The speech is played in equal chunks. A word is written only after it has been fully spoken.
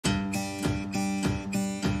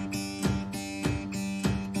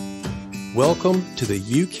Welcome to the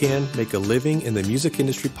You Can Make a Living in the Music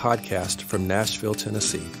Industry podcast from Nashville,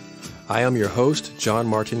 Tennessee. I am your host, John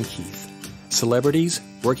Martin Keith. Celebrities,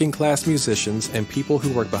 working class musicians, and people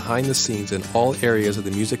who work behind the scenes in all areas of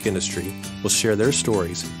the music industry will share their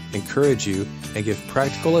stories, encourage you, and give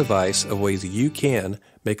practical advice of ways you can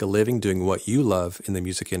make a living doing what you love in the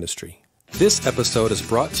music industry. This episode is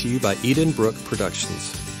brought to you by Edenbrook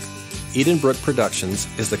Productions. Edenbrook Productions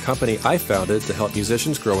is the company I founded to help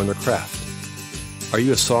musicians grow in their craft. Are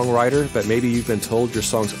you a songwriter, but maybe you've been told your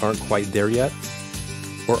songs aren't quite there yet?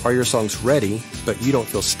 Or are your songs ready, but you don't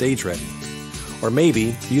feel stage ready? Or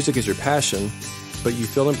maybe music is your passion, but you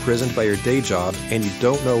feel imprisoned by your day job and you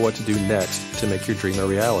don't know what to do next to make your dream a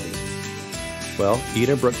reality. Well,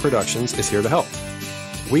 Edenbrook Productions is here to help.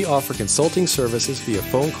 We offer consulting services via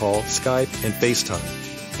phone call, Skype, and FaceTime.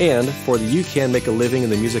 And for the You Can Make a Living in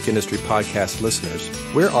the Music Industry podcast listeners,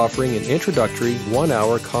 we're offering an introductory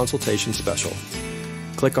 1-hour consultation special.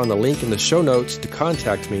 Click on the link in the show notes to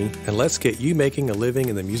contact me, and let's get you making a living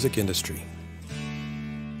in the music industry.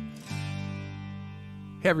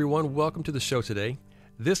 Hey everyone, welcome to the show today.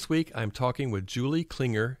 This week I'm talking with Julie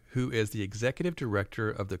Klinger, who is the Executive Director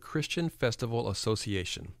of the Christian Festival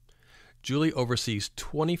Association. Julie oversees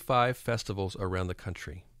 25 festivals around the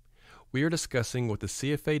country. We are discussing what the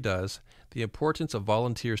CFA does, the importance of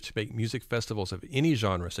volunteers to make music festivals of any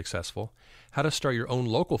genre successful, how to start your own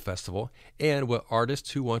local festival, and what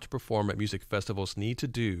artists who want to perform at music festivals need to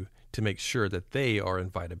do to make sure that they are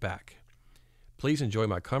invited back. Please enjoy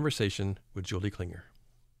my conversation with Julie Klinger.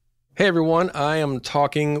 Hey everyone, I am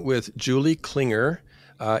talking with Julie Klinger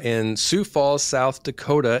in Sioux Falls, South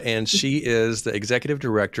Dakota, and she is the Executive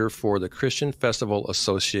Director for the Christian Festival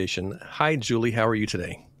Association. Hi Julie, how are you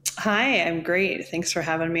today? Hi, I'm great. Thanks for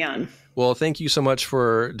having me on. Well, thank you so much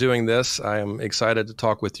for doing this. I am excited to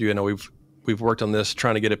talk with you. I know we've worked on this,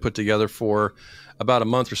 trying to get it put together for about a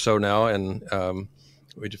month or so now, and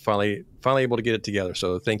we just finally able to get it together.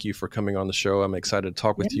 So thank you for coming on the show. I'm excited to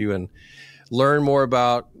talk with you and learn more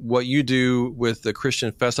about what you do with the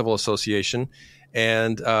Christian Festival Association.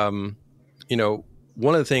 And, one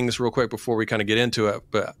of the things real quick before we kind of get into it,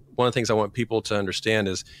 but one of the things I want people to understand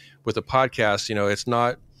is with the podcast, it's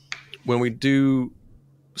not when we do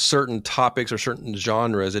certain topics or certain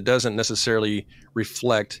genres, it doesn't necessarily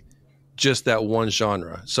reflect just that one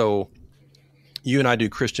genre. So you and I do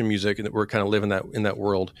Christian music and we're kind of living in that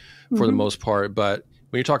world for the most part. But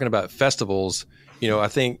when you're talking about festivals, I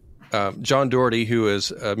think John Doherty, who is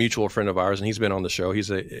a mutual friend of ours, and he's been on the show. He's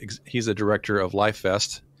a director of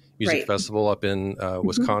LifeLight Music Festival up in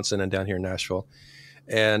Wisconsin and down here in Nashville,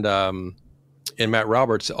 and Matt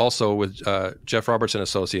Roberts, also with Jeff Robertson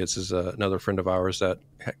Associates, is another friend of ours that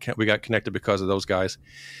we got connected because of those guys.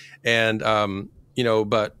 And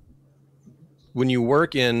but when you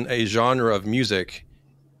work in a genre of music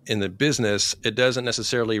in the business, it doesn't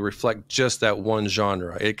necessarily reflect just that one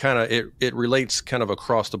genre. It relates kind of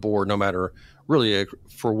across the board, no matter really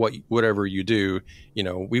for whatever you do.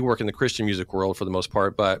 We work in the Christian music world for the most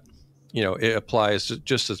part, but it applies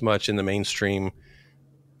just as much in the mainstream,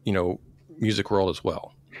 music world as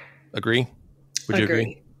well. Agree? Would you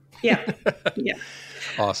agree? Yeah. Yeah.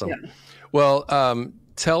 Awesome. Yeah. Well,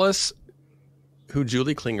 tell us who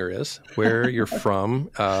Julie Klinger is, where you're from,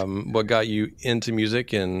 what got you into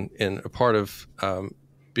music, and a part of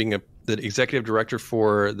being the executive director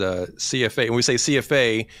for the CFA. And we say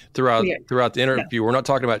CFA throughout the interview. We're not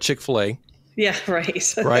talking about Chick-fil-A. Yeah,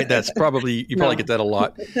 right. Right. That's probably probably get that a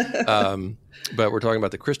lot. But we're talking about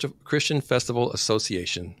the Christian Festival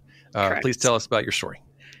Association. Please tell us about your story.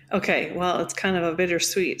 Okay. Well, it's kind of a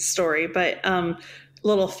bittersweet story, but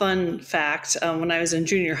little fun fact, when I was in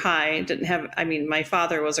junior high, my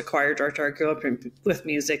father was a choir director. I grew up with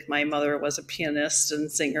music. My mother was a pianist and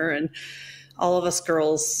singer, and all of us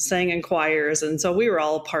girls sang in choirs. And so we were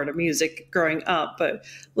all a part of music growing up. But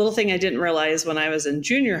little thing I didn't realize when I was in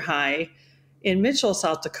junior high, in Mitchell,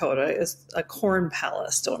 South Dakota, is a corn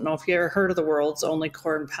palace. Don't know if you ever heard of the world's only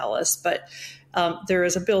corn palace, but there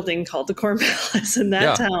is a building called the Corn Palace in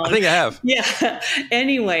that town. I think I have. Yeah.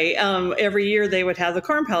 Anyway, every year they would have the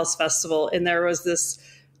Corn Palace Festival, and there was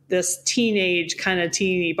this teenage kind of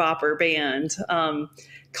teeny bopper band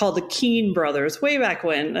called the Keene Brothers way back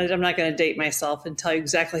when. I'm not going to date myself and tell you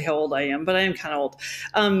exactly how old I am, but I am kind of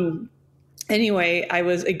old. Anyway, I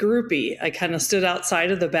was a groupie. I kind of stood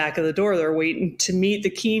outside of the back of the door there waiting to meet the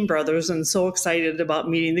Keene brothers, and so excited about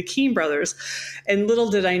meeting the Keene brothers. And little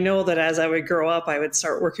did I know that as I would grow up, I would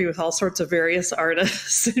start working with all sorts of various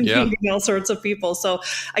artists and meeting all sorts of people. So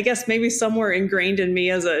I guess maybe somewhere ingrained in me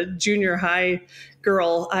as a junior high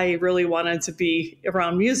girl, I really wanted to be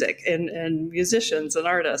around music and musicians and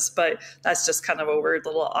artists. But that's just kind of a weird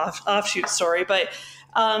little offshoot story. But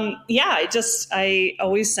yeah, I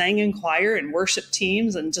always sang in choir and worship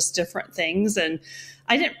teams and just different things. And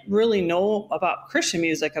I didn't really know about Christian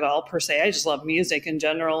music at all, per se. I just love music in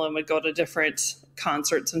general and would go to different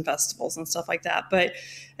concerts and festivals and stuff like that. But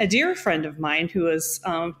a dear friend of mine who was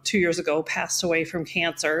 2 years ago passed away from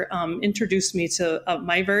cancer, introduced me to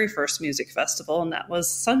my very first music festival, and that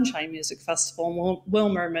was Sunshine Music Festival in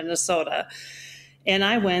Wilmer, Minnesota. And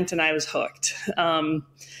I went and I was hooked.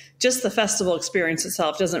 Just the festival experience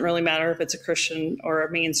itself doesn't really matter if it's a Christian or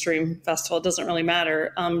a mainstream festival. It doesn't really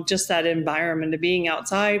matter. Just that environment of being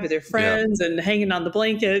outside with your friends and hanging on the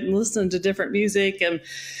blanket and listening to different music. And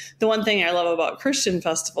the one thing I love about Christian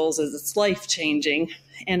festivals is it's life-changing,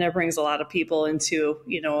 and it brings a lot of people into,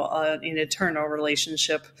 an eternal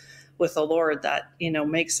relationship with the Lord that,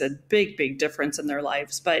 makes a big, big difference in their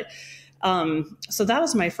lives. But so that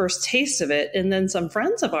was my first taste of it. And then some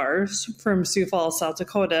friends of ours from Sioux Falls, South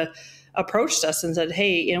Dakota, approached us and said,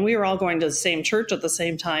 hey, and we were all going to the same church at the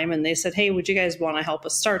same time. And they said, hey, would you guys want to help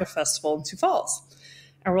us start a festival in Sioux Falls?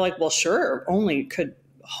 And we're like, well, sure. Only could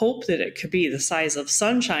hope that it could be the size of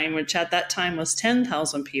Sunshine, which at that time was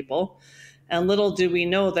 10,000 people. And little did we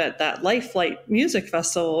know that LifeLight Music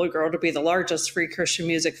Festival would grow to be the largest free Christian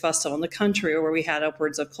music festival in the country, where we had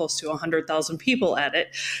upwards of close to 100,000 people at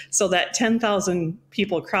it. So that 10,000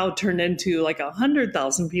 people crowd turned into like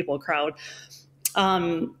 100,000 people crowd.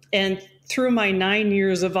 And through my 9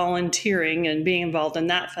 years of volunteering and being involved in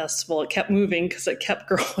that festival, it kept moving because it kept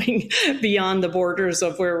growing beyond the borders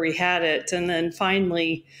of where we had it. And then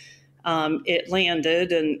finally, it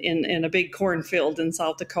landed in a big cornfield in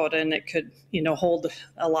South Dakota, and it could, hold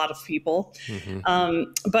a lot of people.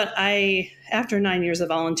 Mm-hmm. But I, after 9 years of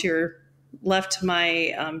volunteer, left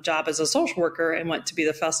my job as a social worker and went to be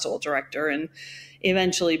the festival director, and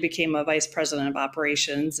eventually became a vice president of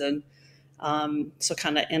operations. And so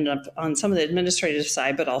kind of ended up on some of the administrative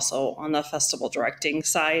side, but also on the festival directing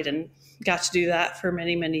side, and got to do that for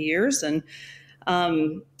many, many years. And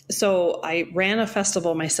so I ran a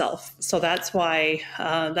festival myself. So that's why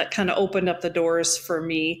that kind of opened up the doors for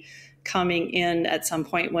me coming in at some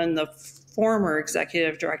point when the former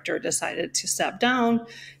executive director decided to step down.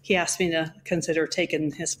 He asked me to consider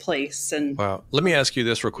taking his place. And wow, let me ask you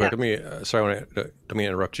this real quick. Sorry, let me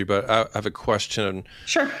interrupt you, but I have a question.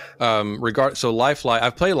 Sure. So LifeLight,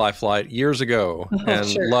 I've played LifeLight years ago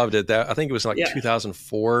and loved it. I think it was like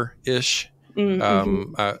 2004 ish.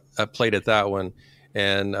 Mm-hmm. I played at that one.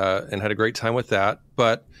 And had a great time with that.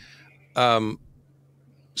 But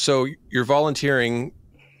so you're volunteering,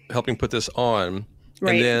 helping put this on,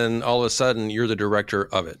 right, and then all of a sudden you're the director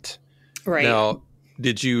of it. Right. Now,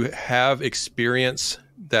 did you have experience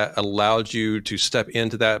that allowed you to step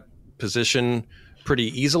into that position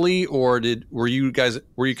pretty easily, or were you kind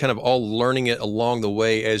of all learning it along the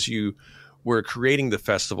way as you were creating the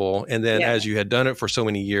festival, and then as you had done it for so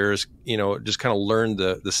many years, just kind of learned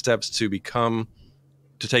the steps to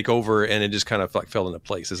take over, and it just kind of like fell into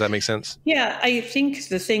place. Does that make sense? Yeah, I think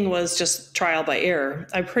the thing was just trial by error.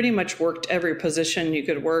 I pretty much worked every position you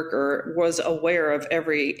could work, or was aware of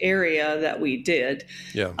every area that we did.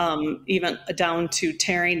 Yeah. Even down to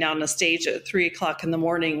tearing down a stage at 3:00 in the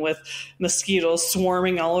morning with mosquitoes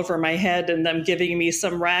swarming all over my head, and them giving me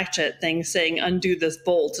some ratchet thing saying, undo this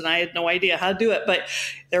bolt. And I had no idea how to do it, but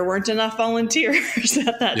there weren't enough volunteers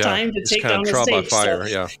at that time to take down a stage. Fire,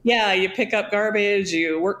 so, you pick up garbage,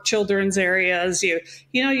 you work children's areas, you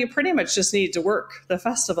pretty much just need to work the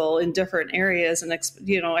festival in different areas. And,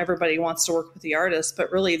 everybody wants to work with the artists, but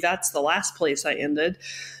really that's the last place I ended.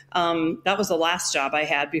 That was the last job I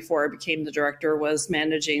had before I became the director, was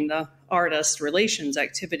managing the artist relations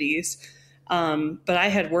activities. But I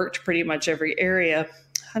had worked pretty much every area.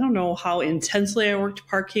 I don't know how intensely I worked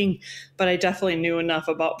parking, but I definitely knew enough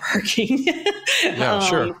about parking. Yeah,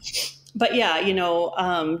 sure. But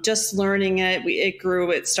just learning it, it grew.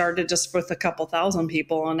 It started just with a couple thousand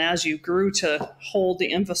people. And as you grew to hold the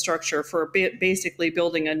infrastructure for basically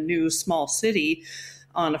building a new small city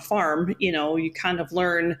on a farm, you kind of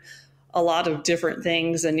learn a lot of different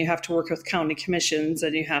things, and you have to work with county commissions,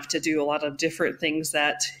 and you have to do a lot of different things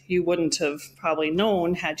that you wouldn't have probably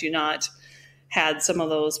known had you not had some of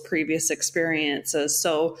those previous experiences.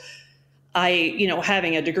 So I,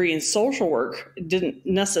 having a degree in social work, didn't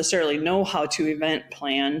necessarily know how to event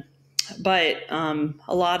plan, but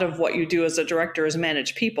a lot of what you do as a director is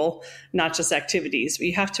manage people, not just activities.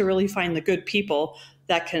 You have to really find the good people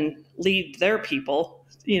that can lead their people.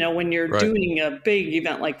 When you're doing a big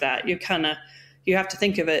event like that, you kind of you have to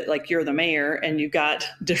think of it like you're the mayor and you've got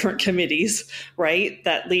different committees, right,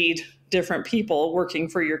 that lead different people working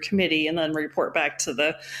for your committee and then report back to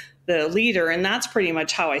the leader. And that's pretty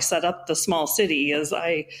much how I set up the small city, is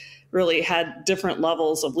I really had different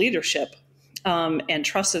levels of leadership, and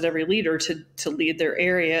trusted every leader to lead their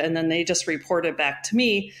area. And then they just reported back to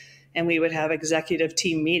me, and we would have executive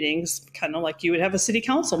team meetings, kind of like you would have a city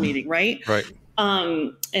council meeting, right? Right.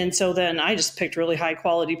 And so then I just picked really high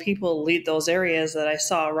quality people to lead those areas that I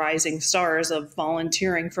saw rising stars of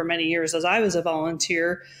volunteering for many years. As I was a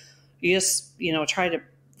volunteer, you just, try to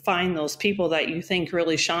find those people that you think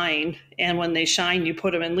really shine. And when they shine, you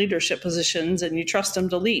put them in leadership positions and you trust them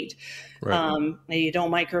to lead. Right. And you don't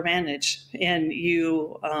micromanage, and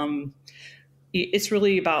it's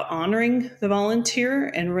really about honoring the volunteer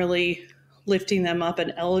and really lifting them up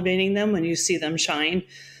and elevating them when you see them shine.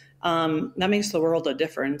 That makes the world a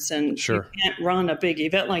difference. And sure, you can't run a big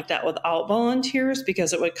event like that without volunteers,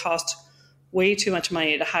 because it would cost way too much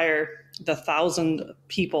money to hire the 1,000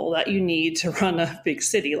 people that you need to run a big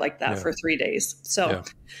city like that for 3 days. So,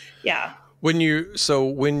 yeah. When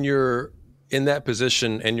you're in that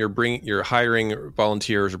position and you're hiring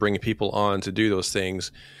volunteers or bringing people on to do those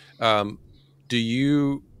things, do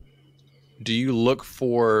you look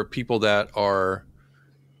for people that are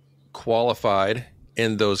qualified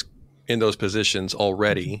in those positions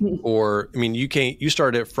already? Or, I mean, you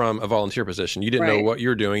started from a volunteer position. You didn't know what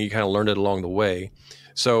you're doing. You kind of learned it along the way.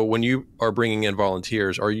 So when you are bringing in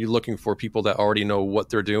volunteers, are you looking for people that already know what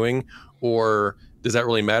they're doing, or does that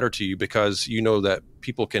really matter to you because you know that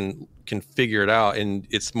people can figure it out, and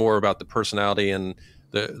it's more about the personality and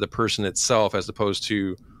the person itself as opposed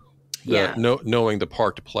to knowing the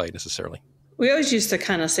part to play necessarily? We always used to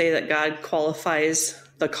kind of say that God qualifies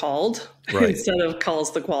the called instead of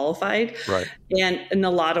calls the qualified. Right. And in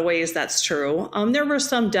a lot of ways, that's true. There were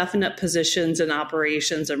some definite positions in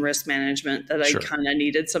operations and risk management that I kind of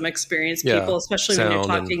needed some experienced people, especially when you're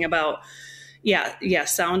talking about,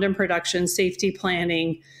 sound and production, safety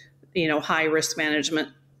planning, high risk management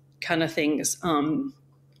kind of things.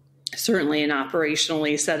 Certainly in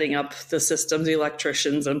operationally setting up the systems,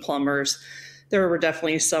 electricians and plumbers. There were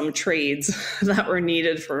definitely some trades that were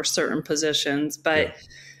needed for certain positions, but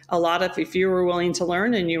a lot of, if you were willing to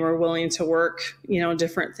learn and you were willing to work,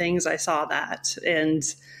 different things, I saw that. And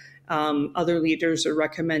other leaders would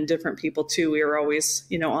recommend different people too. We were always,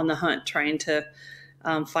 on the hunt trying to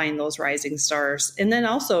find those rising stars. And then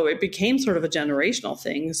also it became sort of a generational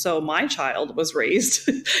thing. So my child was raised,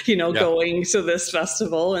 going to this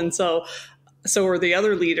festival. And so were the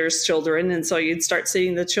other leaders' children. And so you'd start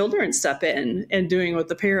seeing the children step in and doing what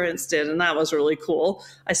the parents did. And that was really cool.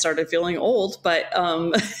 I started feeling old, but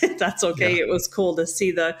that's okay. Yeah. It was cool to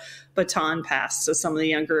see the baton pass to some of the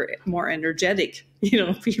younger, more energetic,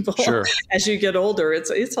 people. Sure. As you get older,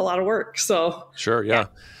 it's a lot of work. So sure. Yeah.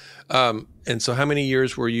 And so how many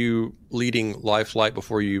years were you leading LifeLight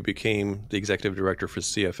before you became the executive director for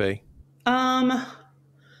CFA?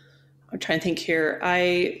 I'm trying to think here.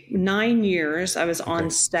 9 years I was on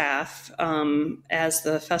staff as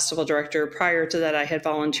the festival director. Prior to that, I had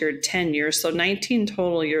volunteered 10 years. So 19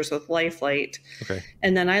 total years with LifeLight. Okay.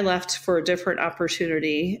 And then I left for a different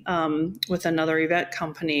opportunity with another event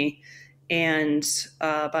company. And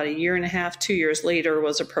about 1.5 years, 2 years later,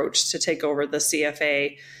 was approached to take over the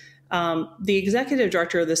CFA. The executive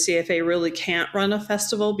director of the CFA really can't run a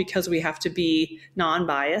festival because we have to be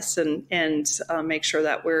non-biased and make sure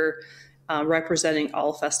that we're representing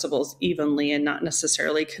all festivals evenly and not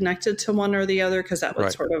necessarily connected to one or the other, because that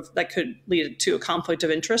would that could lead to a conflict of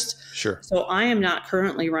interest. Sure. So I am not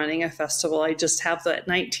currently running a festival. I just have that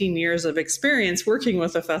 19 years of experience working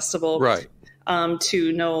with a festival,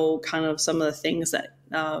 to know kind of some of the things that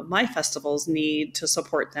my festivals need to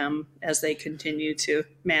support them as they continue to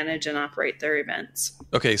manage and operate their events.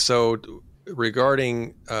 Okay, so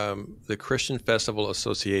regarding the Christian Festival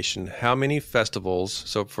Association, how many festivals,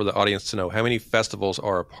 so for the audience to know, how many festivals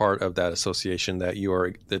are a part of that association that you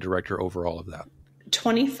are the director overall of that?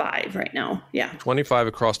 25 right now, 25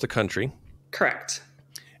 across the country. Correct.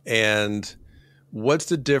 And what's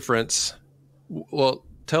the difference? Well,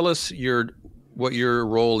 tell us what your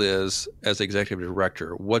role is as executive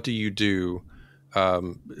director. What do you do?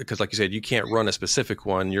 Because like you said, you can't run a specific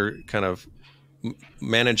one. You're kind of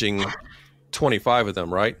managing 25 of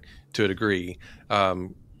them, right? To a degree,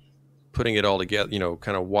 putting it all together,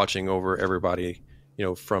 kind of watching over everybody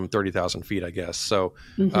from 30,000 feet, I guess. So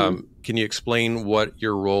Mm-hmm. can you explain what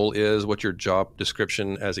your role is, what your job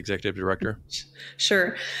description as executive director?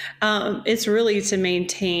 Sure. It's really to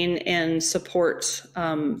maintain and support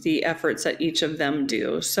the efforts that each of them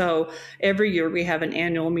do. So every year we have an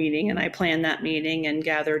annual meeting, and I plan that meeting and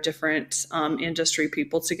gather different industry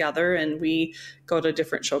people together, and we go to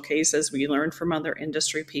different showcases. We learn from other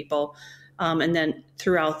industry people. And then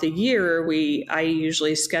throughout the year, I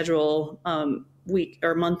usually schedule week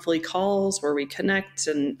or monthly calls where we connect,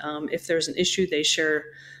 and if there's an issue, they share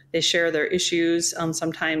their issues.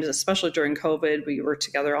 Sometimes, especially during COVID, we were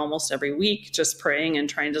together almost every week, just praying and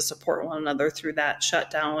trying to support one another through that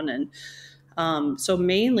shutdown. And so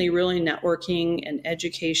mainly really networking and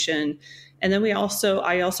education. And then I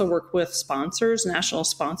also work with sponsors, national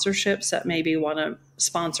sponsorships that maybe want to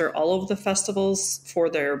sponsor all of the festivals for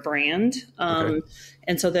their brand. Okay.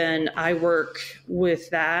 And so then I work with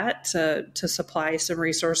that to supply some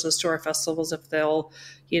resources to our festivals if they'll,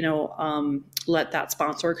 let that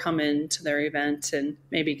sponsor come into their event and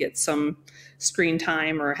maybe get some screen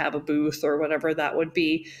time or have a booth or whatever that would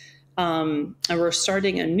be. And we're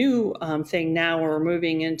starting a new thing now where we're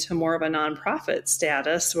moving into more of a nonprofit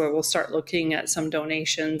status where we'll start looking at some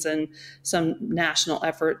donations and some national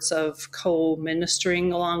efforts of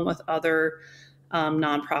co-ministering along with other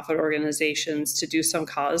nonprofit organizations to do some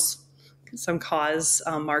cause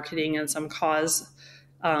marketing and some cause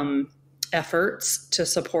efforts to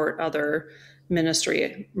support other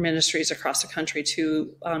ministries across the country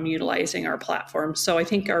to utilizing our platform. So I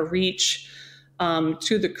think our reach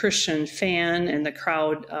to the Christian fan and the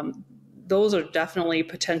crowd, those are definitely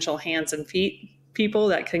potential hands and feet people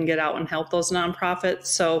that can get out and help those nonprofits.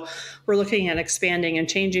 So we're looking at expanding and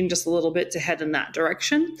changing just a little bit to head in that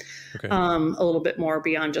direction, Okay. A little bit more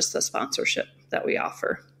beyond just the sponsorship that we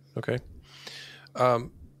offer. Okay.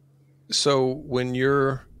 So when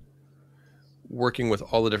you're working with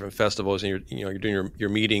all the different festivals and you're doing your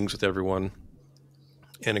meetings with everyone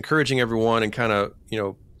and encouraging everyone and kind of,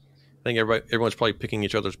 I think everyone's probably picking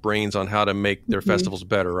each other's brains on how to make their festivals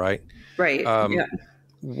better, right? Right. Yeah.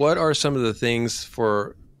 What are some of the things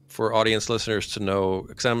for audience listeners to know?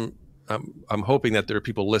 Because I'm hoping that there are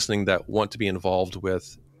people listening that want to be involved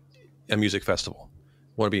with a music festival.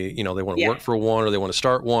 Want to be, they want to work for one, or they want to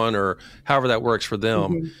start one, or however that works for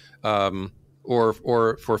them, or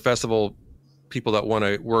for festival people that want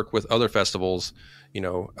to work with other festivals.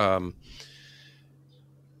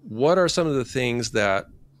 What are some of the things that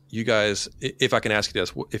you guys, if I can ask you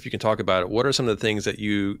this, if you can talk about it, what are some of the things that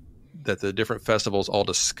the different festivals all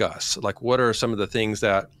discuss? Like, what are some of the things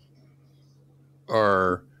that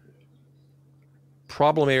are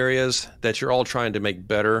problem areas that you're all trying to make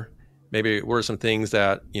better? Maybe what are some things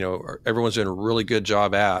that, everyone's doing a really good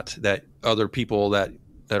job at that other people that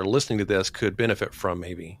are listening to this could benefit from,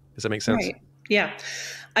 maybe? Does that make sense? Right. Yeah.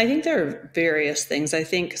 I think there are various things. I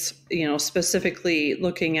think, specifically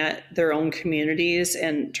looking at their own communities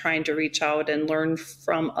and trying to reach out and learn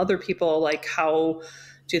from other people, like how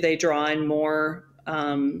do they draw in more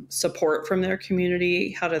support from their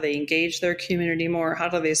community? How do they engage their community more? How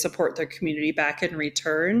do they support their community back in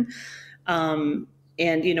return? And,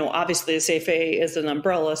 obviously the CFA is an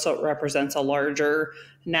umbrella, so it represents a larger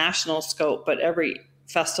national scope, but every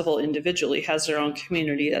festival individually has their own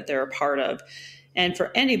community that they're a part of. And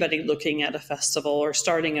for anybody looking at a festival or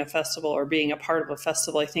starting a festival or being a part of a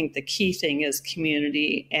festival, I think the key thing is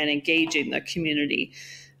community and engaging the community.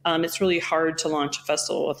 It's really hard to launch a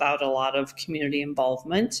festival without a lot of community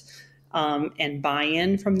involvement and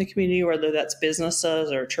buy-in from the community, whether that's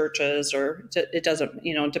businesses or churches, or it doesn't,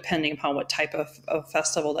 depending upon what type of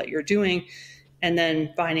festival that you're doing. And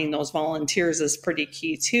then finding those volunteers is pretty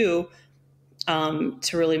key too. To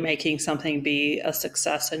really making something be a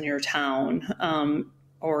success in your town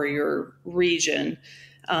or your region.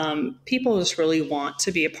 People just really want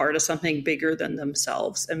to be a part of something bigger than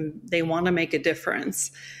themselves, and they want to make a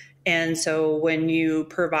difference. And so when you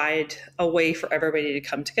provide a way for everybody to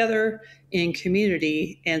come together in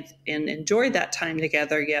community and enjoy that time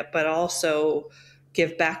together, but also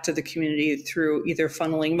give back to the community through either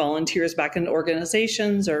funneling volunteers back into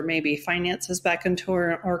organizations or maybe finances back into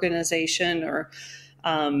an organization, or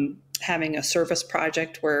having a service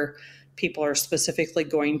project where people are specifically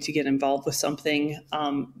going to get involved with something,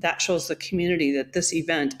 that shows the community that this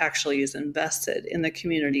event actually is invested in the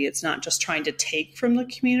community. It's not just trying to take from the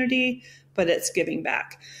community, but it's giving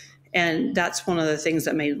back. And that's one of the things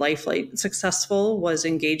that made LifeLight successful, was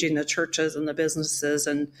engaging the churches and the businesses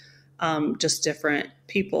and just different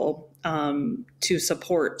people to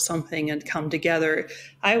support something and come together.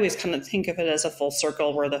 I always kind of think of it as a full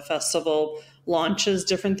circle, where the festival launches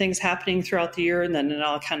different things happening throughout the year, and then it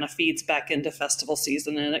all kind of feeds back into festival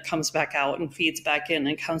season, and it comes back out and feeds back in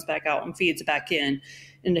and comes back out and feeds back in.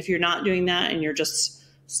 And if you're not doing that and you're just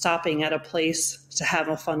stopping at a place to have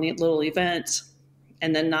a fun little event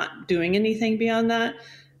and then not doing anything beyond that,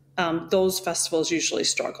 those festivals usually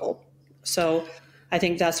struggle. So I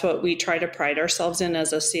think that's what we try to pride ourselves in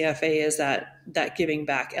as a CFA, is that giving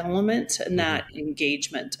back element and that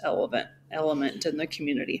engagement element in the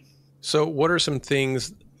community. So what are some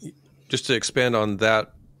things, just to expand on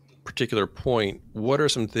that particular point, what are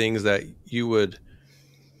some things that you would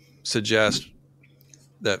suggest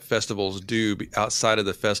that festivals do outside of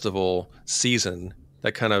the festival season,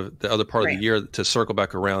 that kind of the other part of the year, to circle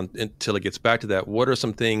back around until it gets back to that? What are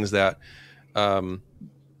some things that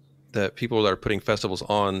that people that are putting festivals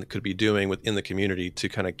on could be doing within the community to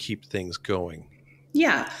kind of keep things going?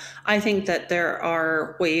 Yeah, I think that there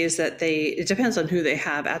are ways that it depends on who they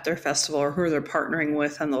have at their festival or who they're partnering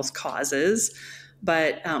with on those causes.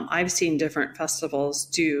 But I've seen different festivals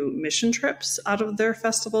do mission trips out of their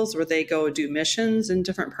festivals, where they go do missions in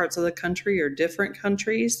different parts of the country or different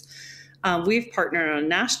countries. We've partnered on a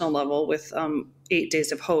national level with 8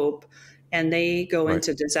 Days of Hope, and they go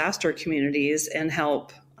into disaster communities and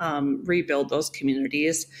help rebuild those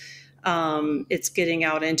communities. It's getting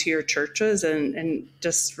out into your churches and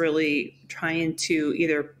just really trying to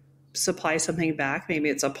either supply something back. Maybe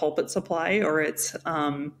it's a pulpit supply, or it's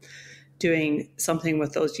doing something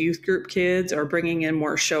with those youth group kids, or bringing in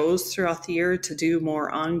more shows throughout the year to do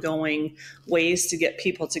more ongoing ways to get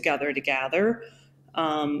people together to gather.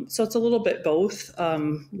 So it's a little bit both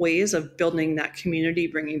ways of building that community,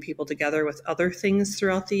 bringing people together with other things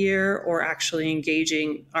throughout the year, or actually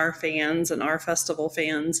engaging our fans and our festival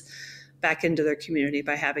fans back into their community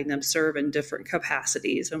by having them serve in different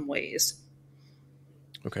capacities and ways.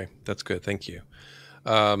 Okay, that's good. Thank you.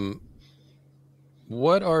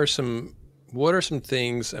 What are some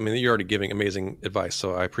things, I mean, you're already giving amazing advice,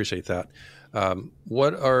 so I appreciate that.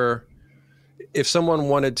 If someone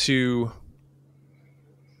wanted to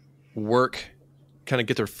kind of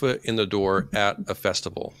get their foot in the door at a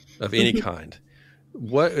festival of any kind,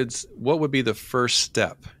 what would be the first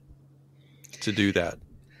step to do that?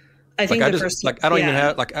 I think I'm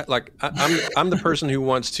the person who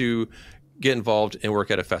wants to get involved and work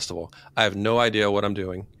at a festival. I have no idea what I'm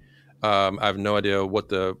doing. I have no idea what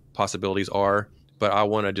the possibilities are, but I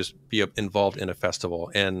want to just be involved in a festival.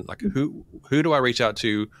 And like, who do I reach out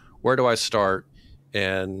to? Where do I start?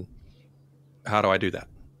 And how do I do that?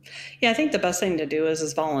 Yeah, I think the best thing to do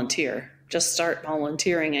is volunteer. Just start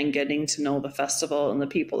volunteering and getting to know the festival and the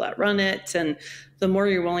people that run it. And the more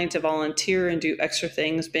you're willing to volunteer and do extra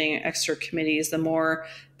things, being in extra committees, the more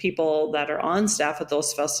people that are on staff at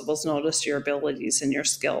those festivals notice your abilities and your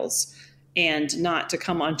skills. And not to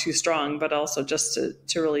come on too strong, but also just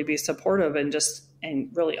to really be supportive and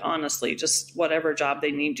really honestly, just whatever job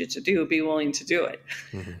they need you to do, be willing to do it.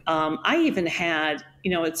 Mm-hmm. I even had,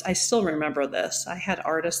 I still remember this. I had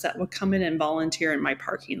artists that would come in and volunteer in my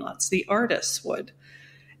parking lots. The artists would,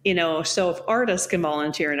 so if artists can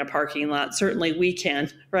volunteer in a parking lot, certainly we can,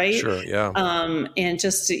 right? Sure, yeah. And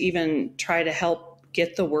just to even try to help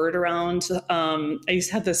get the word around. I used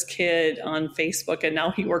to have this kid on Facebook, and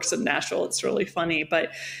now he works in Nashville. It's really funny,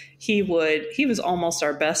 but he was almost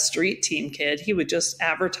our best street team kid. He would just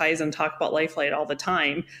advertise and talk about LifeLight all the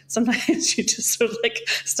time. Sometimes you just sort of like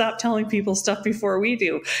stop telling people stuff before we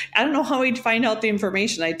do. I don't know how he'd find out the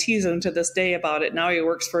information. I tease him to this day about it. Now he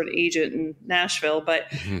works for an agent in Nashville, but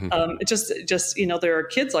it just, there are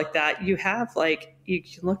kids like that. You have you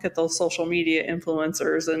can look at those social media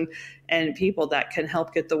influencers and people that can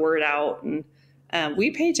help get the word out. And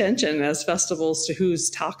we pay attention as festivals to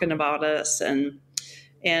who's talking about us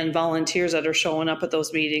and volunteers that are showing up at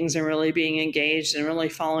those meetings and really being engaged and really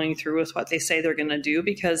following through with what they say they're going to do,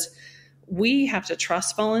 because we have to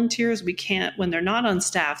trust volunteers. We can't, when they're not on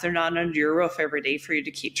staff, they're not under your roof every day for you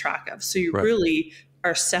to keep track of. So you really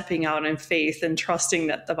are stepping out in faith and trusting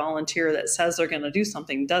that the volunteer that says they're going to do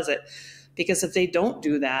something does it. Because if they don't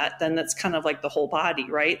do that, then that's kind of like the whole body,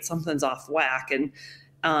 right? Something's off whack and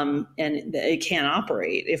it can't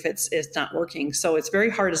operate if it's not working. So it's very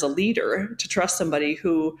hard as a leader to trust somebody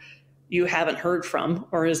who you haven't heard from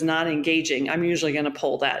or is not engaging. I'm usually going to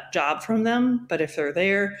pull that job from them. But if they're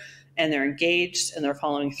there and they're engaged and they're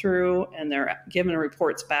following through and they're giving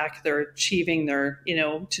reports back, they're achieving their,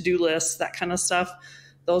 to-do lists, that kind of stuff.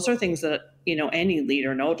 Those are things that any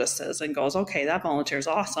leader notices and goes, okay, that volunteer is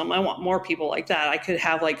awesome. I want more people like that. I could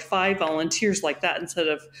have like 5 volunteers like that instead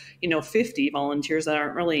of, 50 volunteers that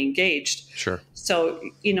aren't really engaged. Sure. So,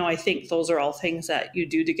 I think those are all things that you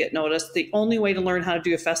do to get noticed. The only way to learn how to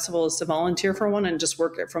do a festival is to volunteer for one and just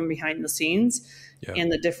work it from behind the scenes in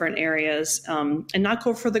the different areas, and not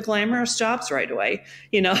go for the glamorous jobs right away.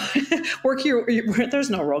 Work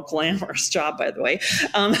there's no real glamorous job, by the way.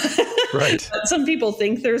 Right. Some people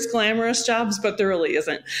think there's glamorous jobs, but there really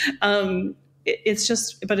isn't. But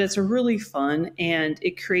it's really fun, and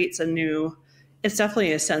it creates it's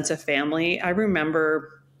definitely a sense of family. I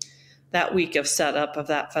remember that week of setup of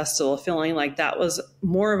that festival feeling like that was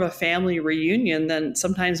more of a family reunion than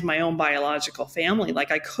sometimes my own biological family.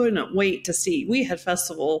 Like I couldn't wait to see. We had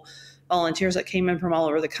festival volunteers that came in from all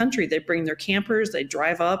over the country. They bring their campers, they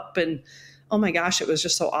drive up, and oh my gosh, it was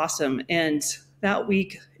just so awesome. And that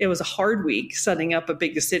week, it was a hard week setting up a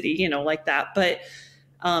big city, like that. But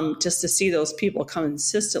just to see those people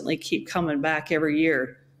consistently keep coming back every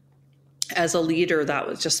year, as a leader, that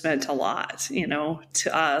was just meant a lot,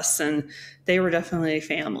 to us. And they were definitely a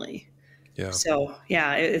family. Yeah. So,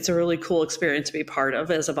 yeah, it's a really cool experience to be part of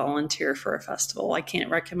as a volunteer for a festival. I can't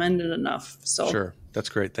recommend it enough. So sure. That's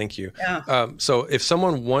great. Thank you. Yeah. So if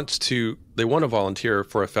someone they want to volunteer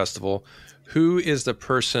for a festival, who is the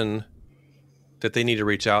person that they need to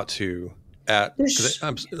reach out to at, do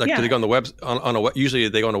they go on the web usually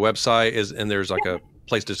they go on a website and there's like a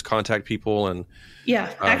place to just contact people and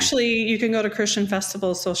actually you can go to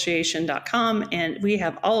christianfestivalassociation.com and we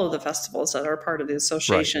have all of the festivals that are part of the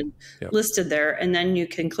association listed there, and then you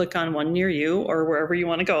can click on one near you or wherever you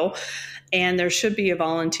want to go, and there should be a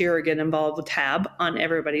volunteer or get involved tab on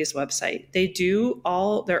everybody's website.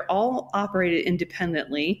 They're all operated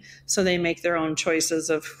independently, so they make their own choices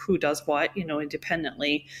of who does what,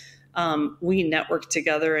 independently. We network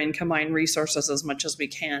together and combine resources as much as we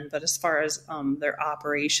can. But as far as their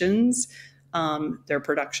operations, their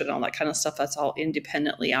production, all that kind of stuff, that's all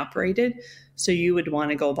independently operated. So you would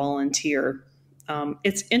want to go volunteer.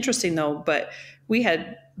 It's interesting though, but we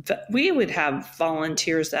would have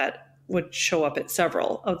volunteers that would show up at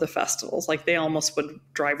several of the festivals. Like they almost would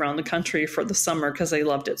drive around the country for the summer because they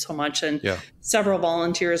loved it so much. And several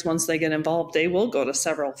volunteers, once they get involved, they will go to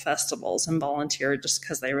several festivals and volunteer just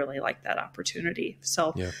because they really like that opportunity.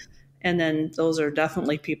 So, and then those are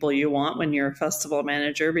definitely people you want when you're a festival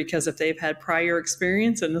manager, because if they've had prior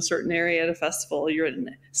experience in a certain area at a festival, you're going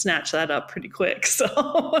to snatch that up pretty quick. So,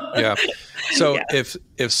 So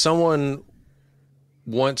if someone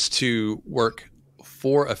wants to work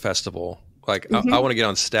for a festival, like I want to get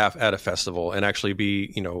on staff at a festival and actually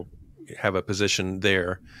be, have a position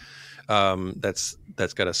there, that's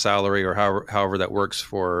got a salary or however that works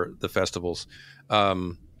for the festivals.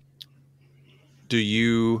 Do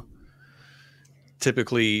you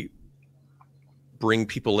typically bring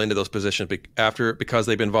people into those positions because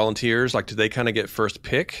they've been volunteers? Like, do they kind of get first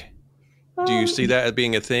pick? Do you see that as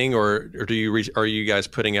being a thing, or are you guys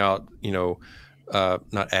putting out,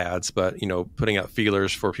 not ads, but, putting out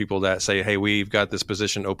feelers for people that say, hey, we've got this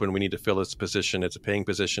position open. We need to fill this position. It's a paying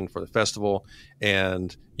position for the festival,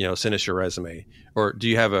 and, send us your resume? Or do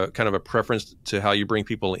you have a kind of a preference to how you bring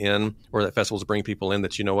people in, or that festivals bring people in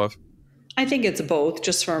that you know of? I think it's both,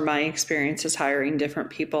 just from my experiences hiring different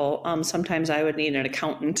people. Sometimes I would need an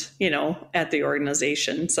accountant, at the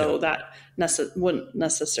organization. So that wouldn't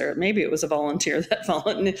necessarily, maybe it was a volunteer that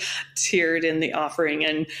volunteered in the offering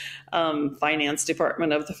and finance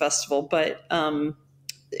department of the festival. But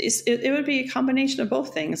it would be a combination of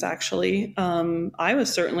both things, actually. I was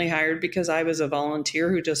certainly hired because I was a volunteer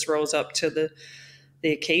who just rose up to the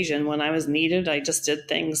occasion when I was needed. I just did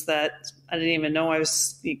things that I didn't even know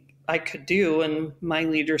I could do. And my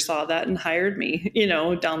leader saw that and hired me,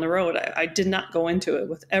 down the road. I did not go into it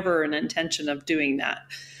with ever an intention of doing that.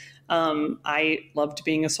 I loved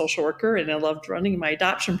being a social worker, and I loved running my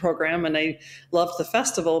adoption program, and I loved the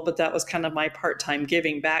festival, but that was kind of my part-time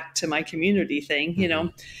giving back to my community thing,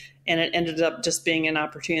 and it ended up just being an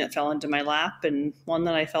opportunity that fell into my lap, and one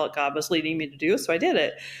that I felt God was leading me to do. So I did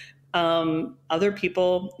it. Other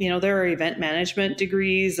people, there are event management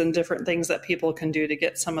degrees and different things that people can do to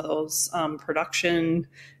get some of those production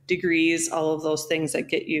degrees, all of those things that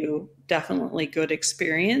get you definitely good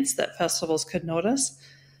experience that festivals could notice.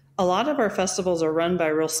 A lot of our festivals are run by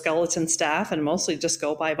real skeleton staff and mostly just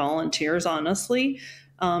go by volunteers, honestly.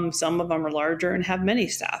 Some of them are larger and have many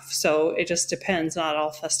staff. So it just depends. Not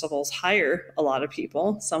all festivals hire a lot of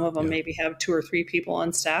people. Some of them maybe have 2 or 3 people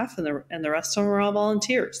on staff, and the rest of them are all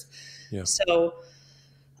volunteers. Yeah. So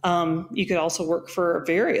You could also work for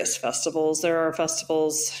various festivals. There are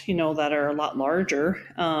festivals, that are a lot larger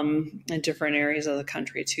in different areas of the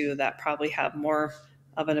country too, that probably have more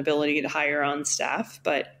of an ability to hire on staff.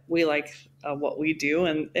 But we like what we do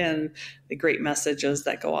and the great messages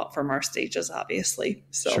that go out from our stages, obviously.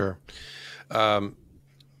 So. Sure.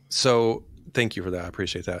 So thank you for that. I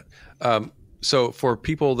appreciate that. So for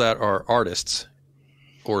people that are artists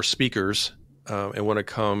or speakers and want to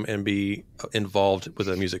come and be involved with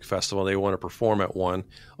a music festival, they want to perform at one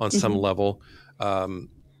on some level. How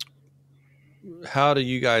do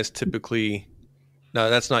you guys typically, now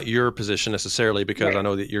that's not your position necessarily, because I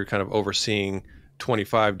know that you're kind of overseeing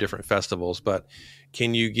 25 different festivals, but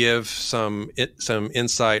can you give some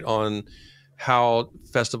insight on how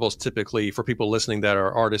festivals typically, for people listening that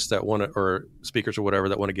are artists that want to, or speakers or whatever,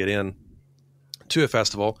 that want to get in to a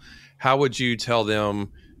festival, how would you tell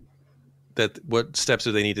them that what steps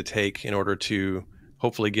do they need to take in order to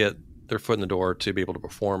hopefully get their foot in the door to be able to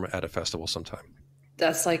perform at a festival sometime?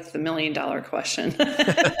 That's like the $1 million question.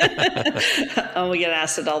 We get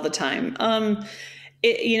asked it all the time.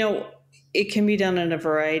 It can be done in a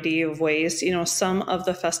variety of ways. Some of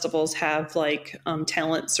the festivals have like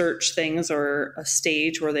talent search things, or a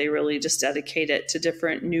stage where they really just dedicate it to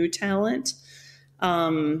different new talent.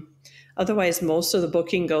 Otherwise, most of the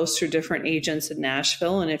booking goes through different agents in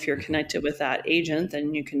Nashville. And if you're connected with that agent,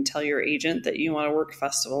 then you can tell your agent that you want to work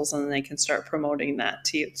festivals, and they can start promoting that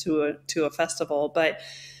to a festival. But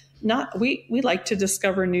we like to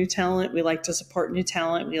discover new talent. We like to support new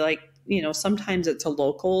talent. We like, sometimes it's a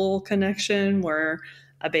local connection where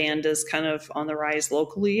a band is kind of on the rise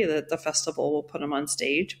locally, that the festival will put them on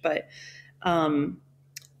stage. But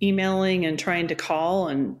emailing and trying to call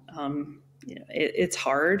and it's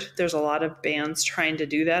hard. There's a lot of bands trying to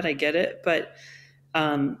do that. I get it, but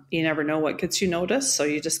you never know what gets you noticed. So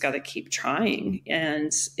you just got to keep trying.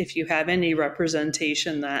 And if you have any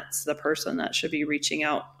representation, that's the person that should be reaching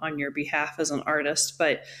out on your behalf as an artist.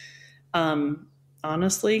 But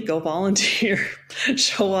honestly, go volunteer,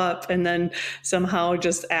 show up, and then somehow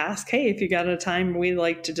just ask, hey, if you got a time, we'd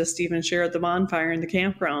like to just even share at the bonfire in the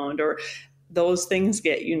campground, or those things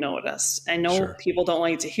get you noticed. I know people don't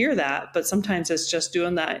like to hear that, but sometimes it's just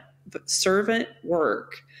doing that servant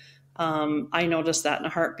work. I noticed that in a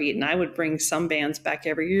heartbeat, and I would bring some bands back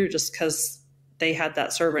every year just because they had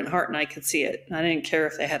that servant heart and I could see it. And I didn't care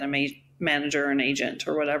if they had a manager or an agent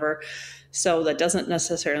or whatever. So that doesn't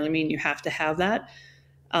necessarily mean you have to have that.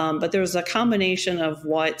 But there's a combination of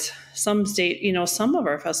what some of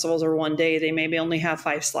our festivals are one day, they maybe only have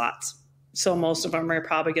 5 slots. So most of them are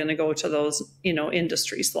probably going to go to those,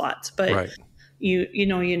 industry slots, but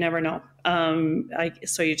you never know.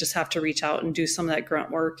 So you just have to reach out and do some of that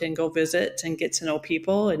grunt work and go visit and get to know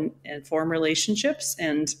people and form relationships.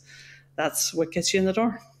 And that's what gets you in the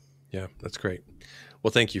door. Yeah, that's great.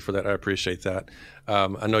 Well, thank you for that. I appreciate that.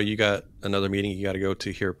 I know you got another meeting you got to go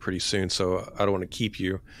to here pretty soon, so I don't want to keep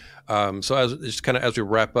you. So as we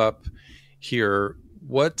wrap up here,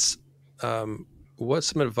 what's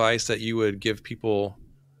some advice that you would give people?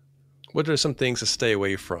 What are some things to stay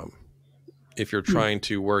away from if you're trying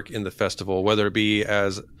to work in the festival, whether it be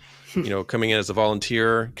as, coming in as a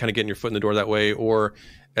volunteer, kind of getting your foot in the door that way, or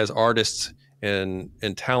as artists and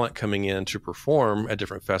talent coming in to perform at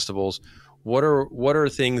different festivals? What are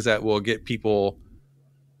things that will get people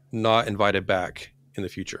not invited back in the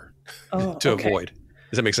future to avoid?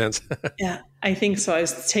 Does that make sense? Yeah, I think so. I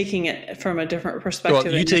was taking it from a different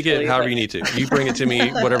perspective. Well, you take it however you need to. You bring it to me,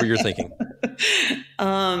 whatever you're thinking.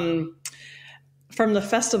 From the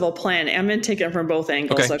festival plan, I'm going to take it from both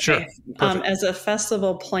angles. Okay, sure. As a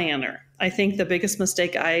festival planner, I think the biggest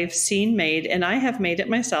mistake I've seen made, and I have made it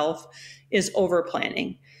myself, is over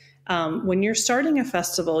planning. When you're starting a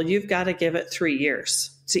festival, you've got to give it 3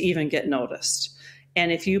 years to even get noticed.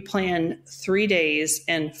 And if you plan 3 days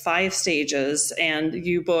and 5 stages and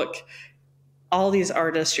you book all these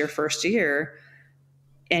artists your first year,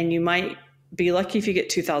 and you might be lucky if you get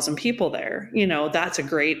 2,000 people there, that's a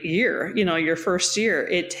great year, your first year.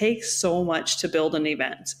 It takes so much to build an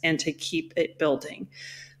event and to keep it building.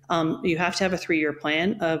 You have to have a 3-year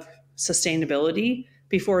plan of sustainability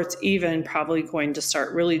before it's even probably going to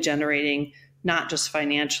start really generating, not just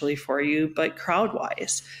financially for you, but crowd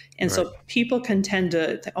wise. And so people can tend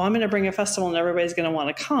to, I'm going to bring a festival and everybody's going to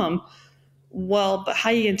want to come. Well, but how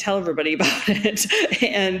you can tell everybody about it?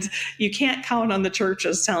 And you can't count on the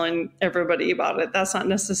churches telling everybody about it. That's not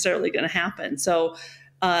necessarily going to happen. So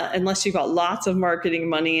unless you've got lots of marketing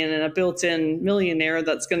money and a built-in millionaire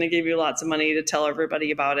that's going to give you lots of money to tell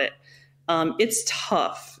everybody about it, it's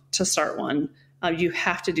tough to start one. you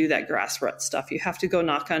have to do that grassroots stuff. You have to go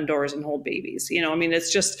knock on doors and hold babies. I mean,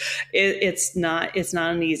 it's just, it's not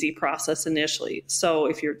an easy process initially. So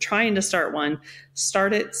if you're trying to start one,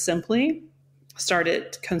 start it simply, start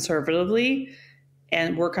it conservatively,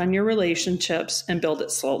 and work on your relationships and build it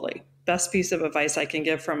slowly. Best piece of advice I can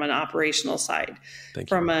give from an operational side.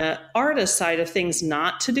 From an artist side of things,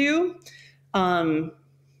 not to do,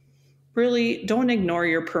 really don't ignore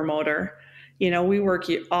your promoter. We work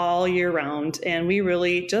all year round, and we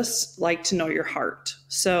really just like to know your heart.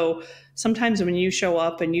 So sometimes when you show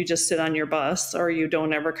up and you just sit on your bus, or you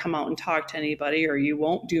don't ever come out and talk to anybody, or you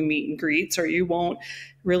won't do meet and greets, or you won't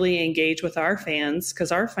really engage with our fans,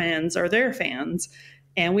 because our fans are their fans,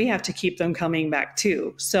 and we have to keep them coming back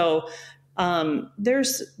too. So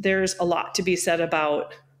there's a lot to be said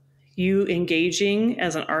about you engaging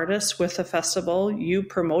as an artist with the festival, you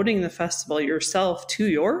promoting the festival yourself to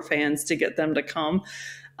your fans to get them to come,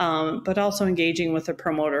 but also engaging with the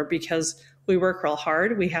promoter, because we work real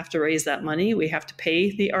hard. We have to raise that money. We have to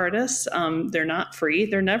pay the artists. They're not free.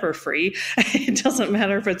 They're never free. It doesn't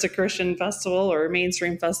matter if it's a Christian festival or a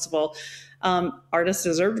mainstream festival. Artists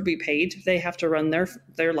deserve to be paid. They have to run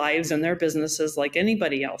their lives and their businesses like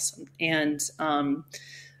anybody else. And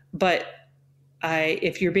but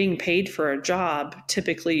if you're being paid for a job,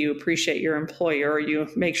 typically you appreciate your employer, or you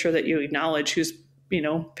make sure that you acknowledge who's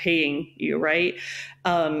paying you, right?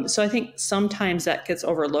 So I think sometimes that gets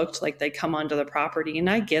overlooked, like they come onto the property, and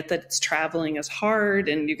I get that it's traveling is hard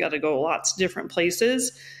and you got to go lots of different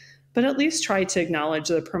places, but at least try to acknowledge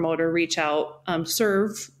the promoter, reach out,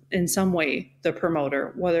 serve in some way the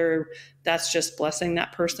promoter, whether that's just blessing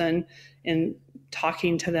that person and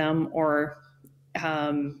talking to them, or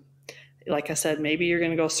like I said, maybe you're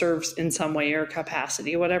going to go serve in some way or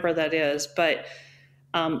capacity, whatever that is. But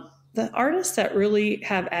the artists that really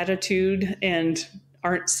have attitude and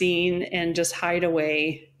aren't seen and just hide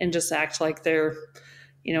away and just act like they're,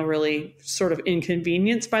 really sort of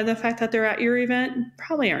inconvenienced by the fact that they're at your event,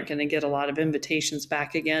 probably aren't going to get a lot of invitations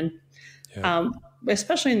back again. Yeah.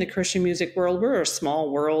 Especially in the Christian music world, we're a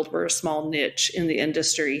small world, we're a small niche in the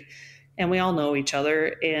industry, and we all know each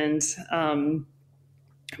other. And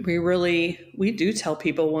we do tell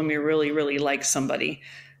people when we really, really like somebody.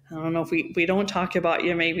 I don't know if we don't talk about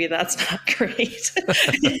you, maybe that's not great.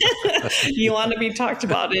 You want to be talked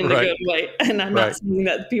about in a good way. And I'm not saying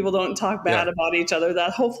that people don't talk bad about each other.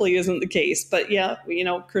 That hopefully isn't the case. But yeah,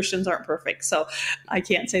 Christians aren't perfect, so I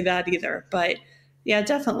can't say that either. But yeah,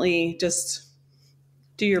 definitely just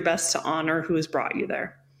do your best to honor who has brought you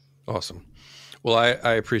there. Awesome. Well,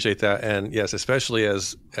 I appreciate that. And yes, especially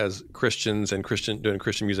as Christians and doing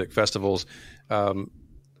Christian music festivals,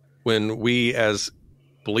 when we as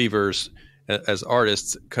believers, as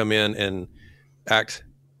artists, come in and act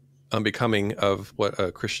unbecoming of what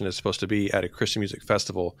a Christian is supposed to be at a Christian music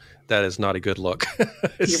festival, that is not a good look.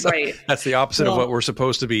 Right. That's the opposite of what we're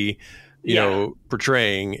supposed to be,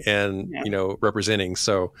 portraying and, representing.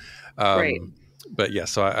 So, but yeah,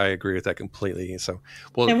 so I agree with that completely. So,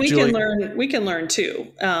 well, and Julie, we can learn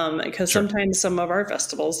too, because sometimes some of our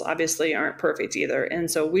festivals obviously aren't perfect either.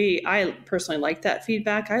 And so I personally like that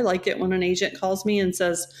feedback. I like it when an agent calls me and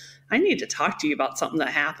says, I need to talk to you about something that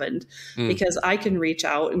happened, because I can reach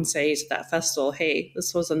out and say to that festival, hey,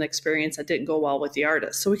 this was an experience that didn't go well with the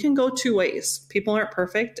artist. So we can go two ways. People aren't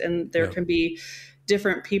perfect, and there can be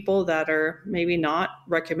different people that are maybe not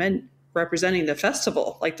representing the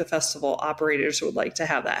festival, like the festival operators would like to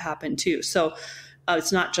have that happen too. So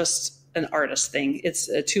it's not just an artist thing, it's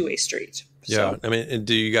a two-way street. Yeah. So, I mean, and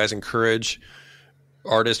do you guys encourage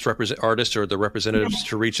artists or the representatives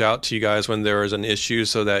to reach out to you guys when there is an issue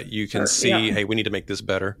so that you can see, hey, we need to make this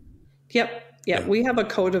better? Yep. Yeah. We have a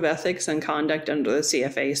code of ethics and conduct under the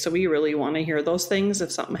CFA. So we really want to hear those things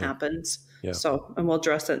if something happens. Yeah. So, and we'll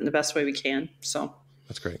address it in the best way we can. So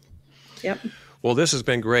that's great. Yep. Well, this has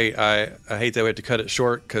been great. I hate that we had to cut it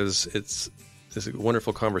short because it's a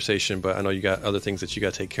wonderful conversation, but I know you got other things that you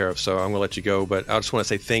got to take care of, so I'm going to let you go. But I just want to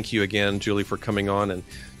say thank you again, Julie, for coming on and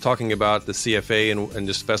talking about the CFA and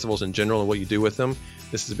just festivals in general and what you do with them.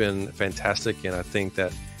 This has been fantastic, and I think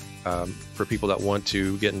that for people that want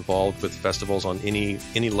to get involved with festivals on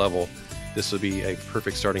any level, this would be a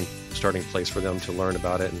perfect starting place for them to learn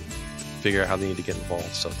about it and figure out how they need to get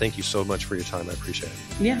involved. So thank you so much for your time. I appreciate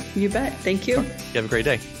it. Yeah, you bet. Thank you. You have a great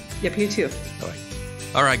day. Yep, you too. Bye.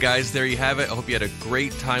 All right, guys, there you have it. I hope you had a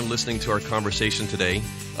great time listening to our conversation today.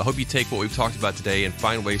 I hope you take what we've talked about today and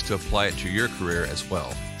find ways to apply it to your career as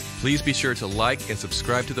well. Please be sure to like and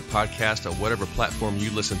subscribe to the podcast on whatever platform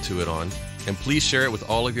you listen to it on. And please share it with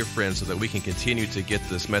all of your friends so that we can continue to get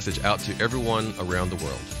this message out to everyone around the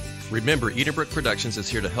world. Remember, Edenbrook Productions is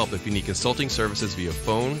here to help if you need consulting services via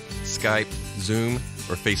phone, Skype, Zoom,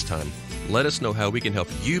 or FaceTime. Let us know how we can help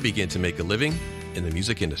you begin to make a living in the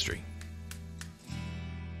music industry.